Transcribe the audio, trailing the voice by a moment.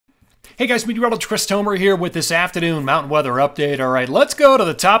Hey guys, Meteorologist Chris Tomer here with this afternoon mountain weather update. All right, let's go to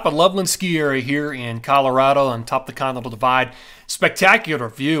the top of Loveland Ski Area here in Colorado on top of the Continental Divide. Spectacular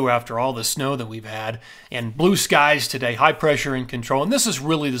view after all the snow that we've had, and blue skies today, high pressure in control. And this is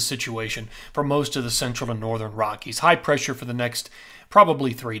really the situation for most of the central and northern Rockies. High pressure for the next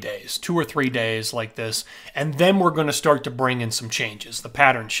probably 3 days, 2 or 3 days like this. And then we're going to start to bring in some changes, the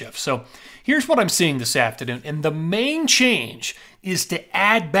pattern shift. So here's what I'm seeing this afternoon. And the main change is to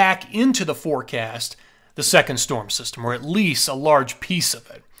add back into the forecast the second storm system, or at least a large piece of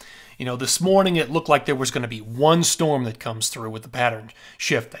it. You know, this morning it looked like there was going to be one storm that comes through with the pattern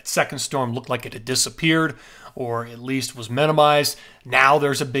shift. That second storm looked like it had disappeared, or at least was minimized. Now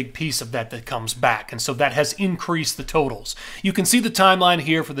there's a big piece of that comes back, and so that has increased the totals. You can see the timeline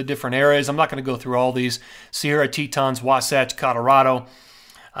here for the different areas. I'm not going to go through all these. Sierra, Tetons, Wasatch, Colorado.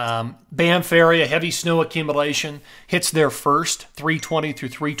 Banff area, heavy snow accumulation hits there first, 320 through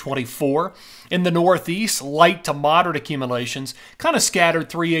 324. In the northeast, light to moderate accumulations, kind of scattered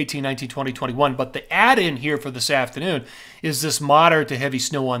 318, 19, 20, 21. But the add-in here for this afternoon is this moderate to heavy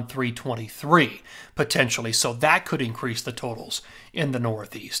snow on 323, potentially. So that could increase the totals in the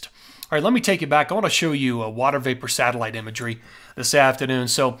northeast. All right, let me take you back. I want to show you a water vapor satellite imagery this afternoon.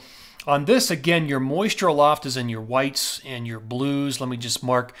 So on this, again, your moisture aloft is in your whites and your blues. Let me just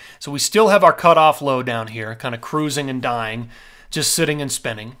mark. So we still have our cutoff low down here, kind of cruising and dying, just sitting and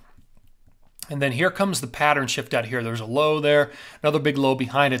spinning. And then here comes the pattern shift out here. There's a low there, another big low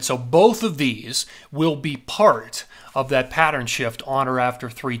behind it. So both of these will be part of that pattern shift on or after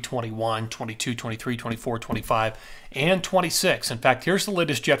 321, 22, 23, 24, 25, and 26. In fact, here's the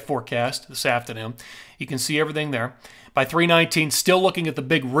latest jet forecast this afternoon. You can see everything there. By 319, still looking at the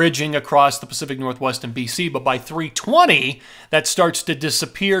big ridging across the Pacific Northwest and BC, but by 320, that starts to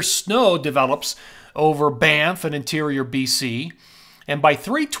disappear. Snow develops over Banff and interior BC. And by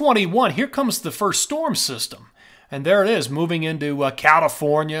 321, here comes the first storm system. And there it is, moving into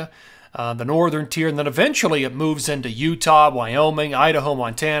California, the northern tier, and then eventually it moves into Utah, Wyoming, Idaho,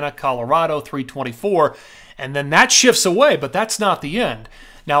 Montana, Colorado, 324, and then that shifts away, but that's not the end.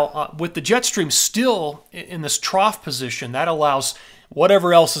 Now, with the jet stream still in this trough position, that allows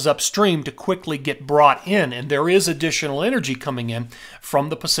whatever else is upstream to quickly get brought in, and there is additional energy coming in from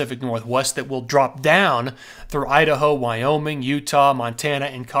the Pacific Northwest that will drop down through Idaho, Wyoming, Utah, Montana,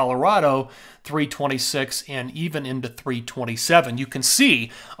 and Colorado, 326 and even into 327. You can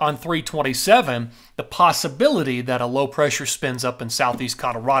see on 327 the possibility that a low pressure spins up in southeast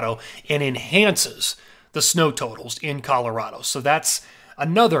Colorado and enhances the snow totals in Colorado. So that's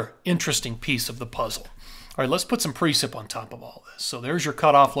another interesting piece of the puzzle. All right, let's put some precip on top of all this. So there's your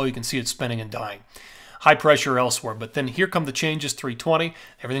cutoff low. You can see it spinning and dying. High pressure elsewhere. But then here come the changes, 320.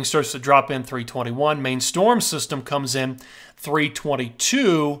 Everything starts to drop in 321. Main storm system comes in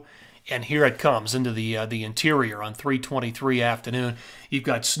 322. And here it comes into the interior on 323 afternoon. You've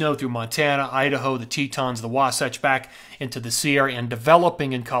got snow through Montana, Idaho, the Tetons, the Wasatch back into the Sierra and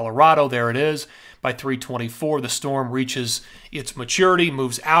developing in Colorado. There it is. By 324, the storm reaches its maturity,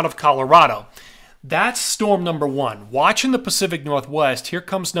 moves out of Colorado. That's storm number one. Watch in the Pacific Northwest. Here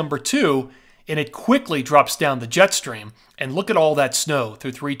comes number two, and it quickly drops down the jet stream. And look at all that snow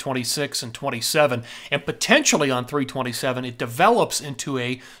through 326 and 27. And potentially on 327, it develops into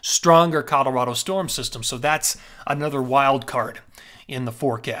a stronger Colorado storm system. So that's another wild card in the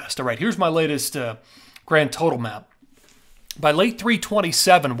forecast. All right, here's my latest grand total map. By late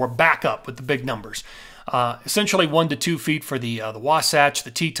 327, we're back up with the big numbers. Essentially 1 to 2 feet for the Wasatch, the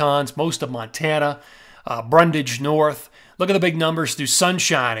Tetons, most of Montana, Brundage North. Look at the big numbers through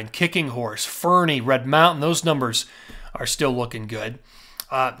Sunshine and Kicking Horse, Fernie, Red Mountain. Those numbers are still looking good.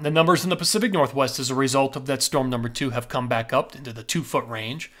 The numbers in the Pacific Northwest as a result of that storm number 2 have come back up into the 2-foot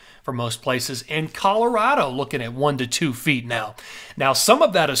range for most places. And Colorado looking at 1 to 2 feet now. Now, some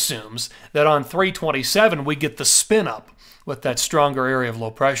of that assumes that on 327 we get the spin up with that stronger area of low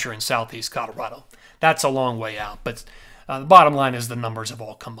pressure in southeast Colorado. That's a long way out, but the bottom line is the numbers have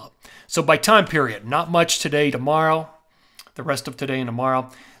all come up. So by time period, not much today, tomorrow, the rest of today and tomorrow.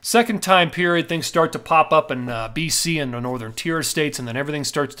 Second time period, things start to pop up in BC and the northern tier states, and then everything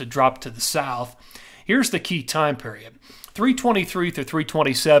starts to drop to the south. Here's the key time period, 323 through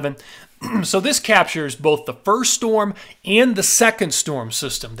 327. So this captures both the first storm and the second storm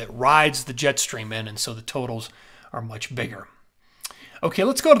system that rides the jet stream in, and so the totals are much bigger. Okay,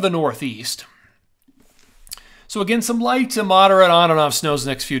 let's go to the northeast. So again, some light to moderate on and off snows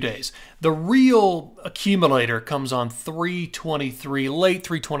the next few days. The real accumulator comes on 323, late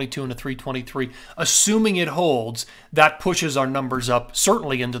 322 into 323. Assuming it holds, that pushes our numbers up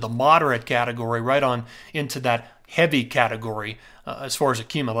certainly into the moderate category, right on into that heavy category as far as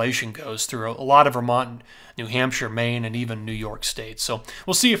accumulation goes through a lot of Vermont, New Hampshire, Maine, and even New York State. So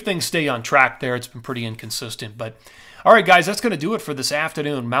we'll see if things stay on track there. It's been pretty inconsistent. But all right, guys, that's going to do it for this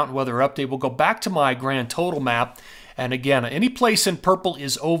afternoon mountain weather update. We'll go back to my grand total map. And again, any place in purple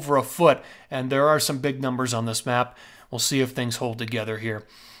is over a foot, and there are some big numbers on this map. We'll see if things hold together here.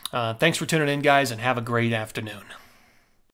 Thanks for tuning in, guys, and have a great afternoon.